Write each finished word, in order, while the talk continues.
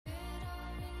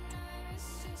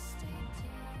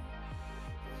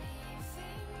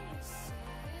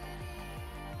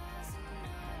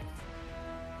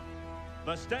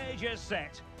The stage is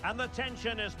set and the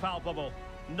tension is palpable.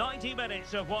 90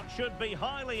 minutes of what should be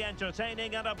highly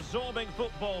entertaining and absorbing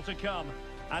football to come.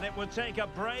 And it would take a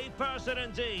brave person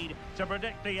indeed to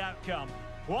predict the outcome.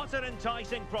 What an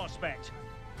enticing prospect.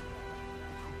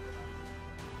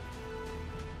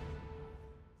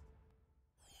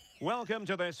 Welcome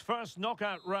to this first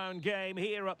knockout round game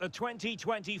here at the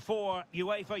 2024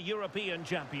 UEFA European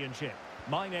Championship.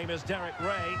 My name is Derek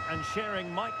Ray, and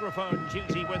sharing microphone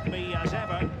duty with me as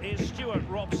ever is Stuart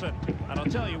Robson. And I'll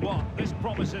tell you what, this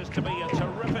promises to be a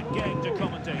terrific game to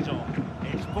commentate on.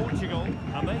 It's Portugal,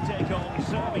 and they take on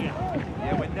Serbia.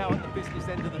 Yeah, we're now at the business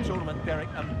end of the tournament, Derek,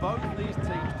 and both these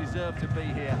teams deserve to be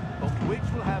here. But which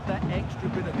will have that extra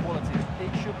bit of quality?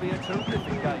 It should be a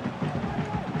terrific game.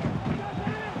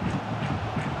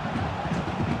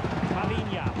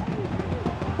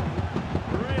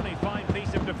 Really fine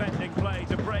piece of defending play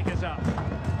to break us up.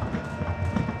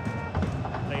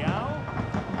 Leao,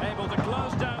 able to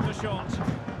close down the shot.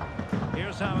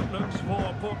 Here's how it looks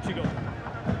for Portugal.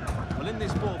 Well, in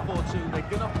this 4-4-2, they're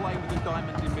going to play with a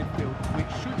diamond in midfield,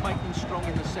 which should make them strong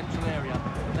in the central area.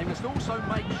 They must also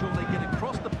make sure they get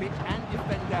across the pitch and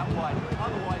defend out wide.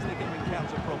 Otherwise, they're going to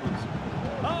encounter problems.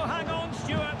 Oh, hang on,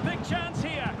 Stuart. Big chance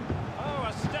here. Oh,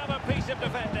 a stellar piece of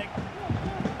defending.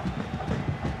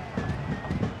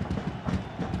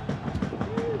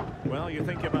 Well, you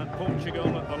think about Portugal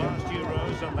at the last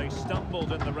Euros and they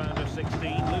stumbled in the round of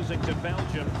 16, losing to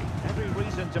Belgium. Every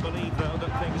reason to believe, though,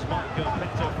 that things might go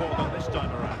better for them this time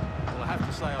around. Well, I have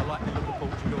to say I like the look of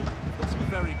Portugal. They've got some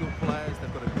very good players,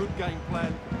 they've got a good game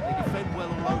plan, they defend well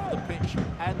all over the pitch,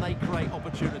 and they create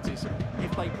opportunities.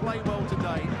 If they play well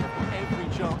today, they've got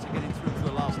every chance of getting through to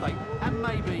the last 8, and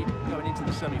maybe going into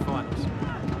the semi-finals.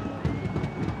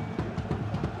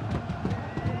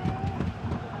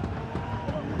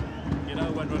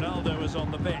 When Ronaldo is on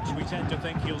the pitch, we tend to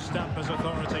think he'll stamp his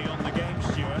authority on the game,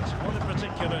 Stuart. What in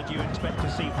particular do you expect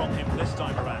to see from him this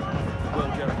time around?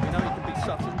 Well, Derek, we know he can be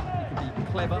subtle, he can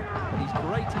be clever, but his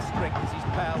greatest strength is his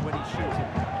power when he's shooting.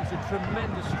 He's a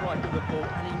tremendous striker of the ball,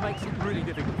 and he makes it really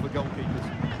difficult for goalkeepers.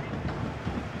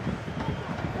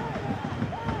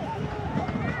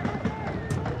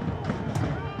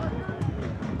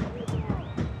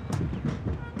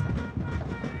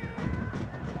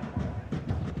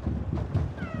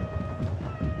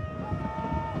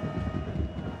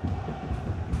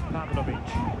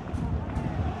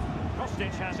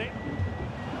 Kostic has it.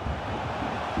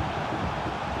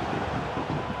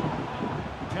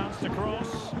 Chance to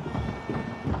cross.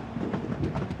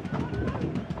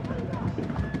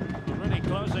 Really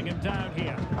closing him down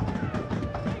here.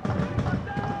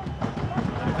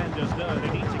 The defenders know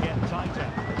they need to get tighter.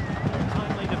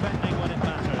 Timely defending when it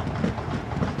matters.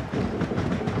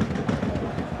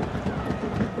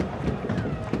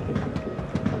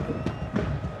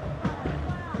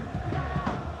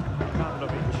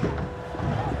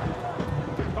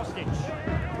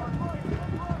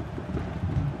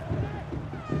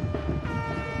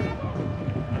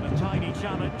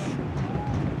 Challenge.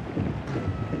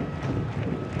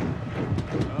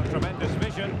 Oh, tremendous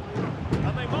vision.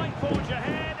 And they might forge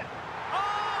ahead. Oh,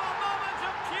 a moment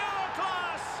of pure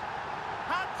class.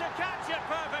 Had to catch it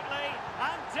perfectly,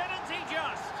 and didn't he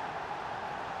just?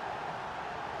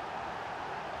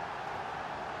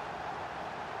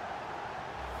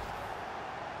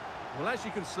 Well, as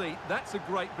you can see, that's a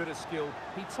great bit of skill.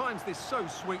 He times this so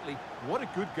sweetly. What a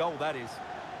good goal that is.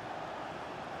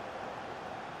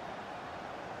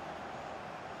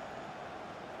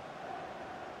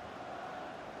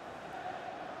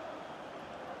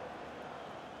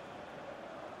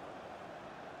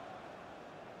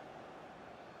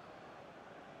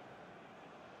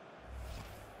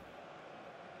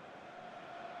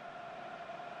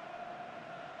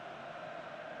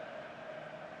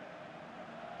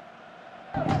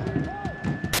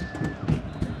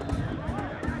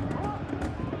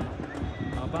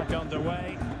 Back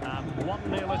underway, and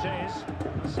 1-0 it is.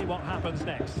 Let's see what happens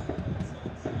next.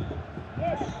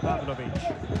 Pavlovic.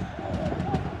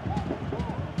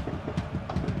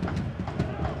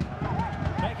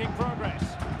 Making progress.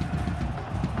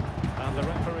 And the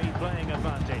referee playing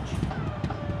advantage.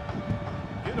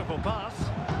 Beautiful pass.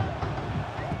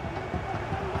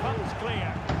 Funds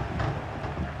clear.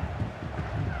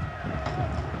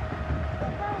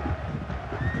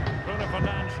 Bruno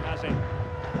Fernandes has it.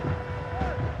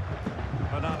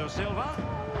 Bernardo Silva,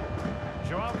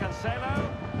 Joao Cancelo,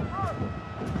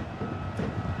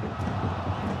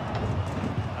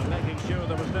 and making sure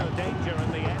there was no danger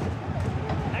in the end.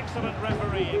 Excellent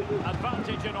refereeing,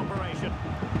 advantage in operation.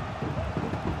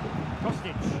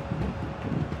 Kostic.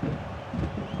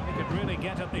 He could really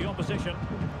get at the opposition,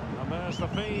 and There's the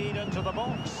feed into the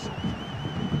box.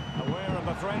 Aware of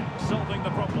the threat, solving the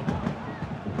problem.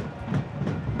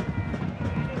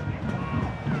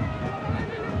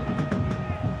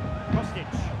 Kostic.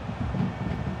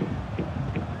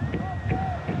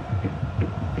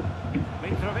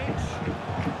 Mitrovic.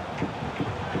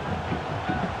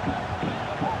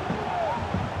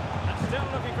 And still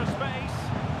looking for space.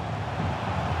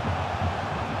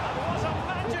 And what a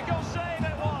magical save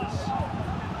it was!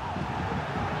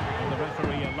 Well, the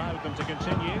referee allowed them to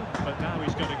continue, but now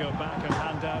he's going to go back and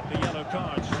hand out the yellow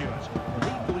card, Stuart. He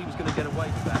thought he was going to get away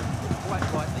with that, but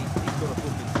quite rightly, he's got a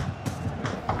booking.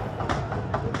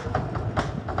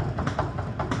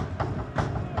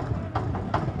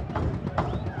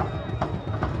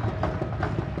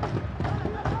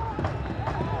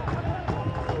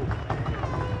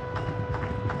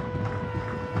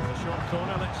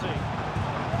 Corner, let's see.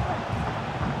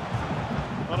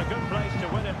 Well, a good place to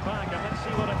win it back, and let's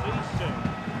see what it leads to.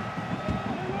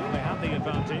 Well, they have the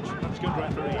advantage. That's good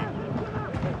refereeing.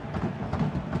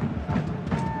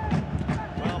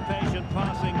 Well, patient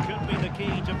passing could be the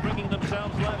key to bringing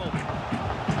themselves level.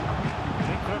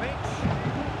 Mitrovic.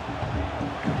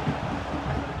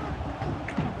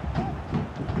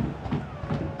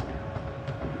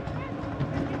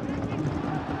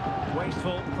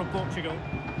 Wasteful from Portugal.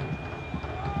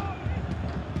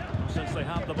 Since they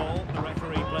have the ball, the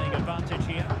referee playing advantage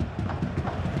here.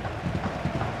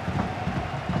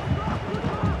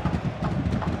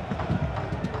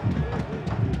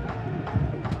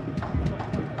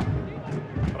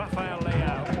 Rafael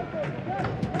Leao.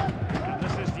 And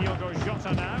this is Diogo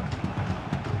Jota now.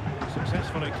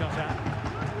 Successfully cut out.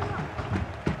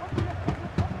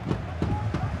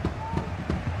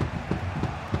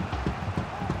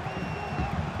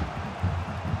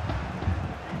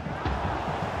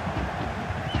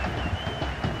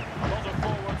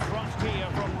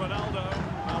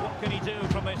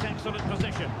 Excellent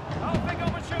position. Oh, big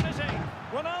opportunity.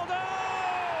 Ronaldo!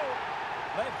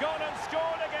 They've gone and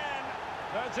scored again.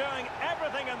 They're doing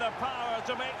everything in their power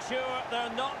to make sure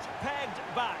they're not pegged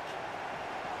back.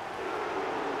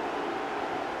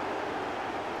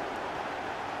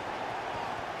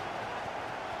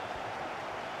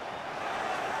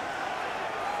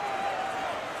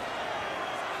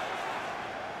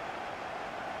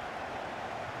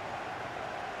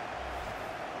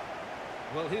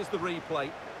 Well, here's the replay.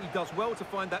 He does well to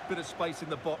find that bit of space in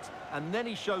the box, and then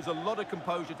he shows a lot of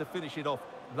composure to finish it off.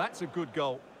 That's a good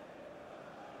goal.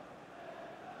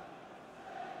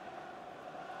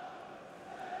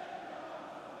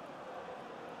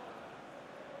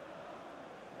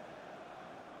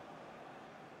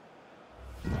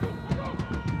 So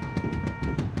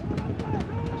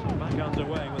back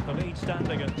underway with the lead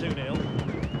standing at 2-0.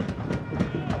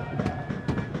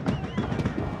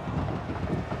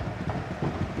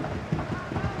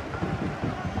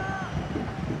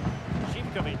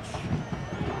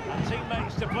 And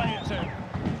teammates to play it to.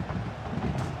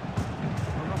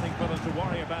 Well, nothing for them to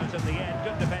worry about in the end.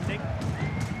 Good defending.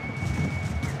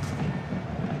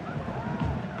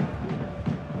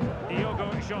 Diogo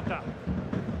Jota.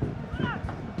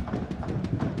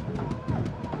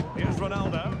 Here's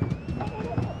Ronaldo.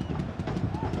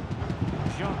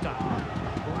 Jota.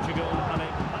 Portugal, and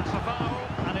that's a foul,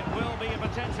 and it will be a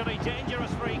potentially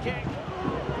dangerous free kick.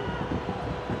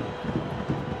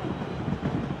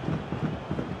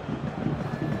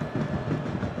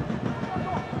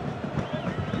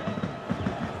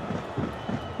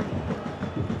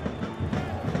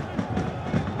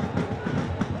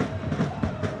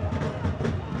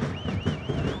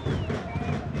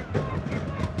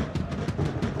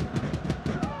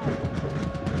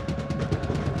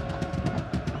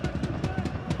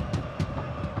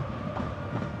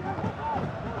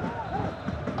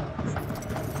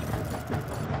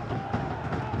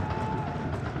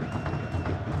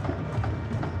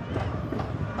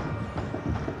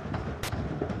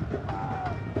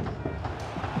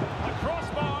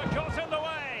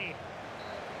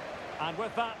 And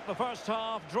with that, the first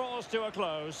half draws to a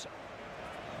close.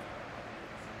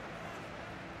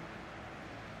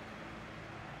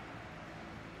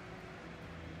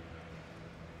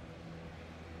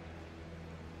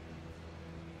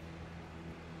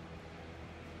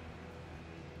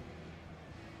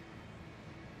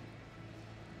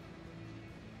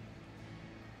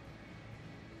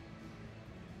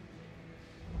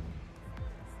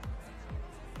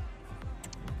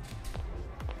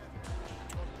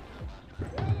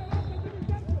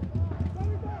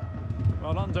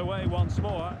 Well, underway once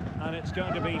more, and it's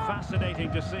going to be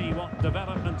fascinating to see what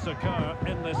developments occur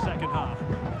in this second half.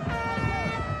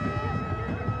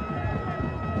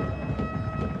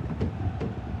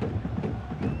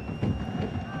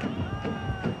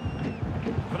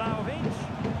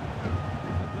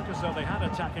 so they had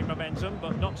attacking momentum,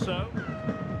 but not so.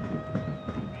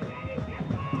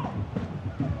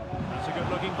 That's a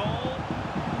good-looking ball.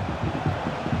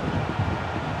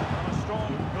 And a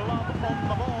strong glove on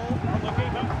the ball from the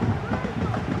keeper.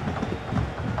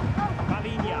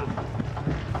 Palinha.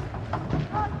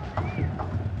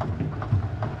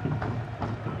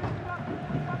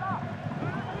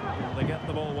 Well, they get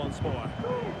the ball once more.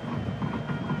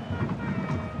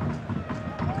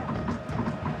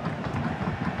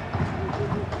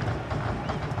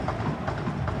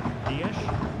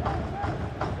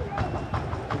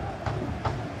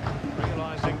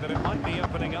 Realising that it might be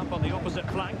opening up on the opposite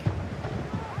flank.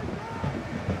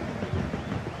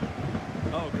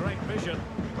 Oh, great vision.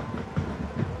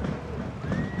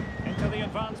 Into the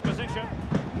advanced position.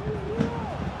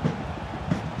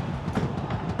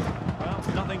 Well,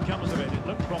 nothing comes of it. It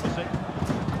looked promising.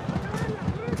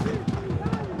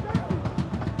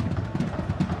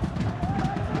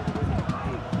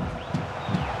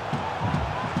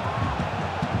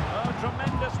 Oh,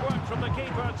 tremendous work from the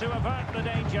keeper to avert the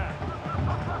danger.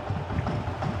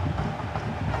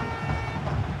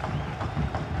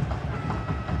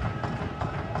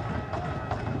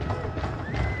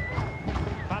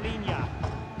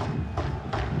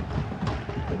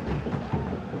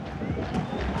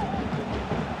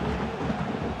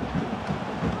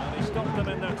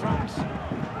 In their tracks.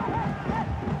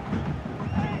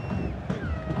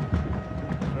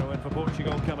 Throw in for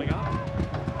Portugal coming up.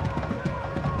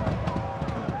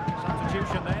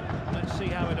 Substitution then. Let's see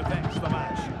how it affects the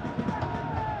match.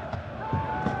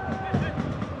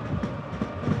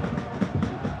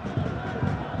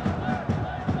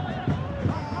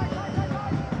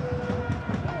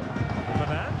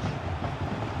 Fernandes.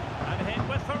 And hit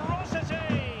with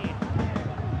ferocity.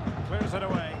 Clears it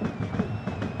away.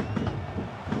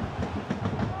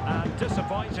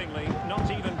 Disappointingly, not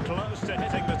even close to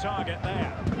hitting the target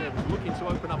there. Yeah, he was looking to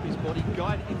open up his body,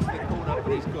 guide it into the corner,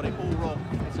 but he's got it all wrong.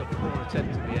 It's a poor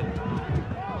attempt in the end.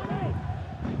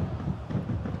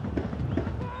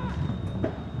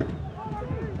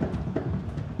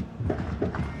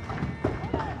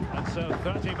 And so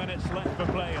 30 minutes left for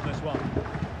play in this one.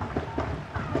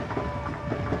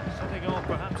 Setting off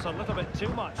perhaps a little bit too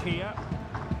much here.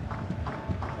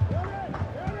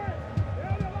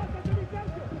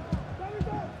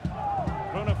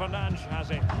 Fernandes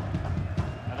has it,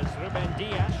 and it's Ruben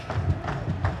Dias.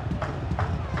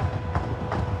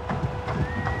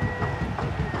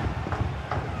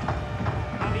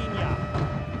 Palinha.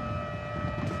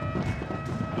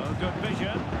 Oh, good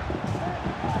vision.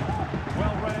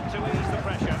 Well read to ease the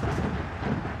pressure.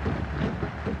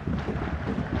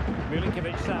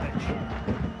 Milinkovic-Savic.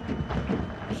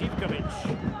 Živkovic.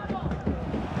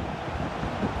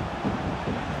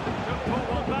 Could pull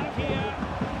one back here.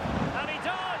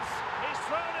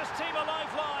 Team a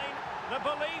lifeline. The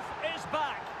belief is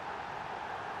back.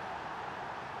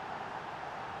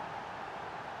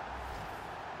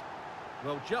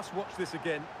 Well, just watch this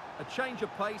again. A change of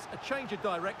pace, a change of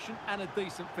direction, and a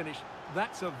decent finish.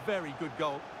 That's a very good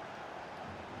goal.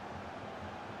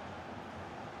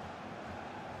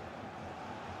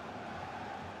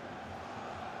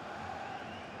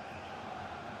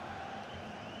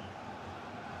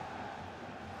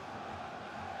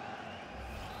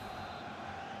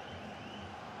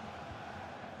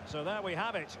 So there we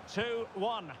have it,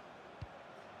 2-1.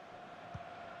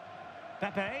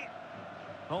 Pepe,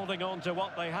 holding on to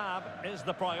what they have is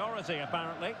the priority,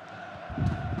 apparently.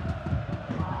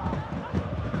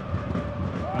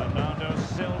 Bernardo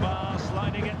Silva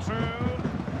sliding it through.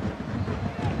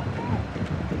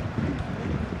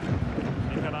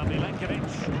 Nikola Milenkovic.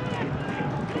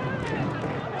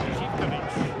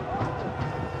 Živkovic.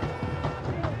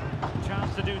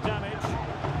 Chance to do damage.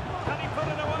 Can he put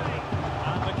it away?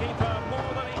 And the keeper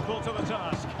more than equal to the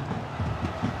task.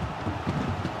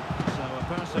 So a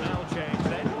personnel change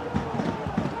then.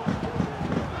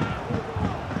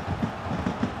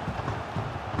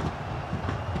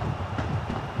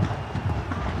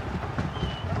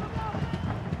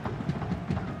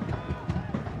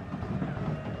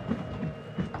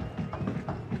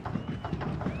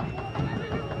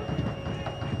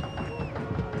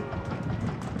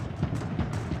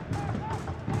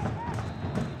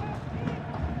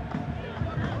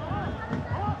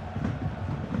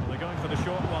 The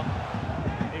short one.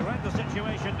 He read the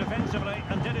situation defensively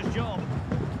and did his job.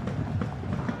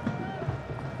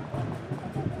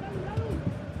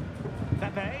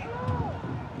 Pepe.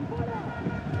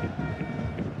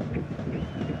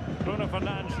 Bruno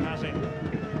Fernandes has it.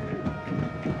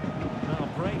 Now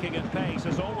breaking at pace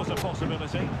is always a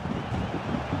possibility.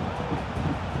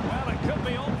 Well, it could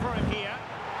be on for him here.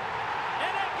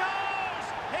 In it goes!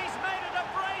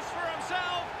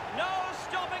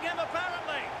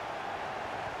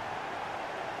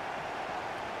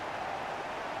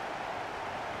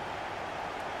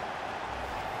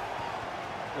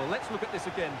 look at this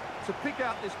again. To pick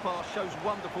out this pass shows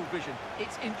wonderful vision.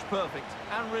 It's inch perfect.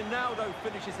 And Ronaldo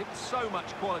finishes it with so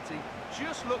much quality.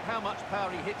 Just look how much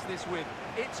power he hits this with.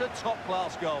 It's a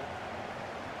top-class goal.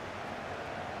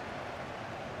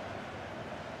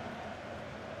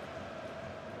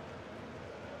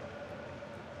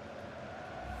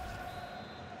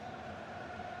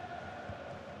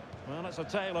 Well, it's a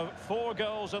tale of 4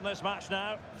 goals in this match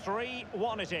now.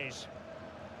 3-1 it is.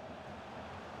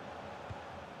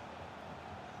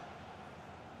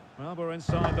 Well, we're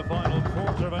inside the final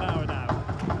quarter of an hour now.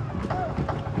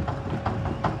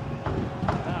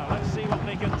 Now, let's see what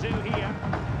they can do here.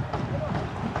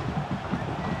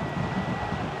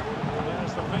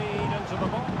 There's the feed into the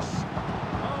box.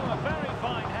 Oh, a very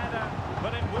fine header,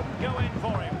 but it wouldn't go in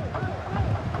for him.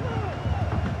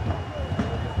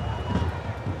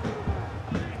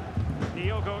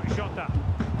 Diogo Jota.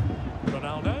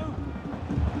 Ronaldo.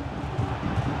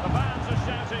 The fans are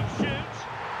shouting, shoot!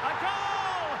 A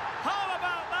goal! How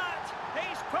about that?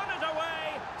 He's put it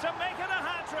away to make it a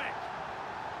hat-trick.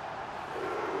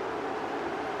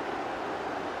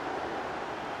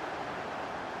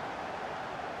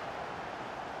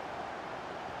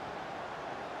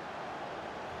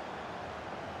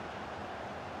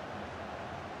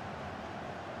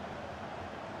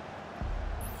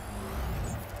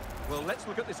 Well, let's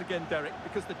look at this again, Derek,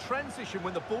 because the transition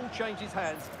when the ball changes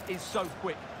hands is so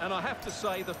quick. And I have to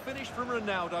say, the finish from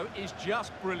Ronaldo is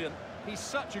just brilliant. He's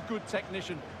such a good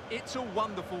technician. It's a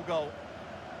wonderful goal.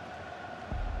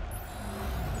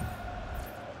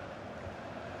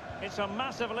 It's a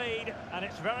massive lead, and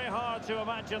it's very hard to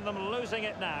imagine them losing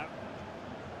it now.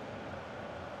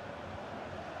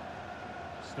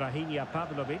 Strahinja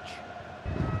Pavlovic.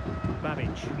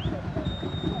 Babic.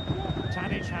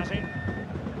 Tadic has it.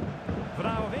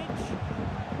 Vlahovic.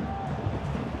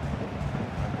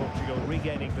 And Portugal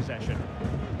regaining possession.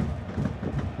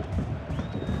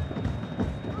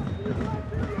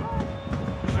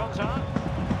 Jota.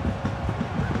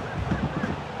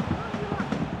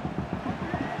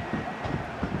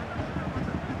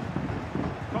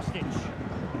 Kostic.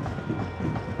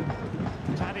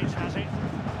 Tadic has it.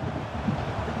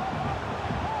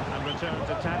 And return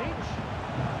to Tadic.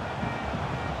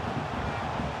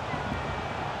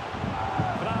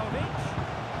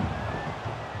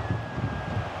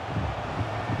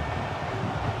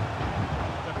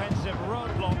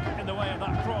 Roadblock in the way of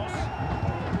that cross.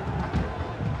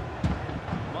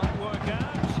 Might work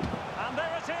out. And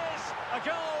there it is, a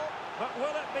goal. But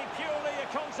will it be purely a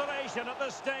consolation at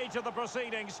this stage of the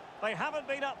proceedings? They haven't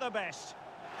been at their best.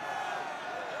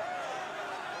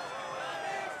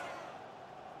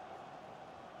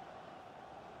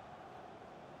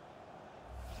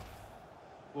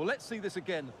 Well, let's see this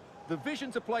again. The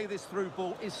vision to play this through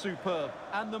ball is superb,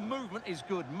 and the movement is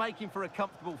good, making for a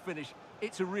comfortable finish.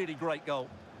 It's a really great goal.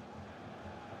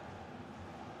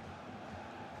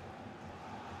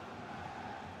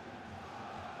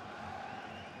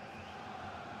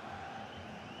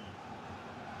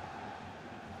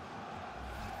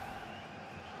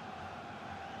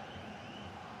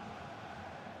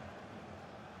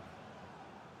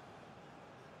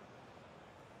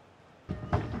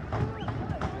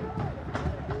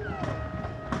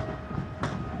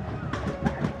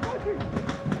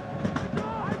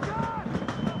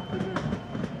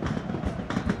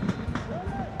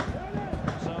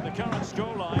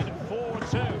 Scoreline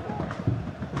 4-2.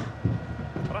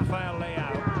 Rafael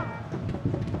Leao.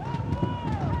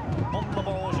 On the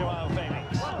ball, Joao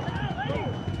Felix.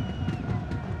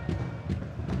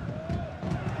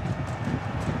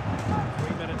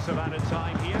 3 minutes of added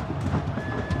time here.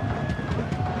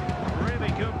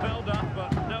 Really good build-up,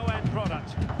 but no end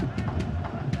product.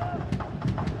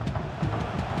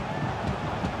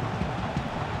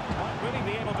 Might really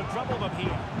be able to trouble them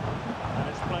here. And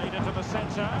it's played into the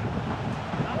centre.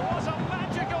 And what a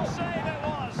magical save it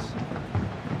was!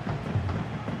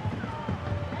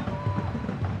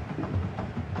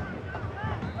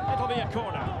 It'll be a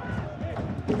corner.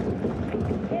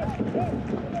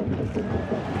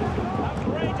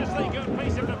 Outrageously good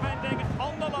piece of defending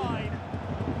on the line.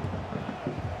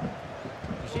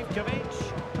 Zivkovic.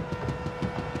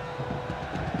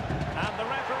 And the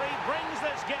referee brings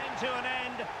this game to an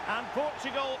end, and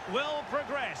Portugal will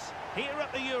progress here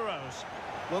at the Euros.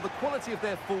 Well, the quality of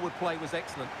their forward play was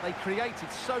excellent. They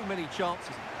created so many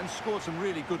chances and scored some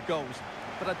really good goals.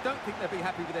 But I don't think they'll be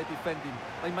happy with their defending.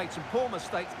 They made some poor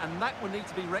mistakes, and that will need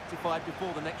to be rectified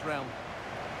before the next round.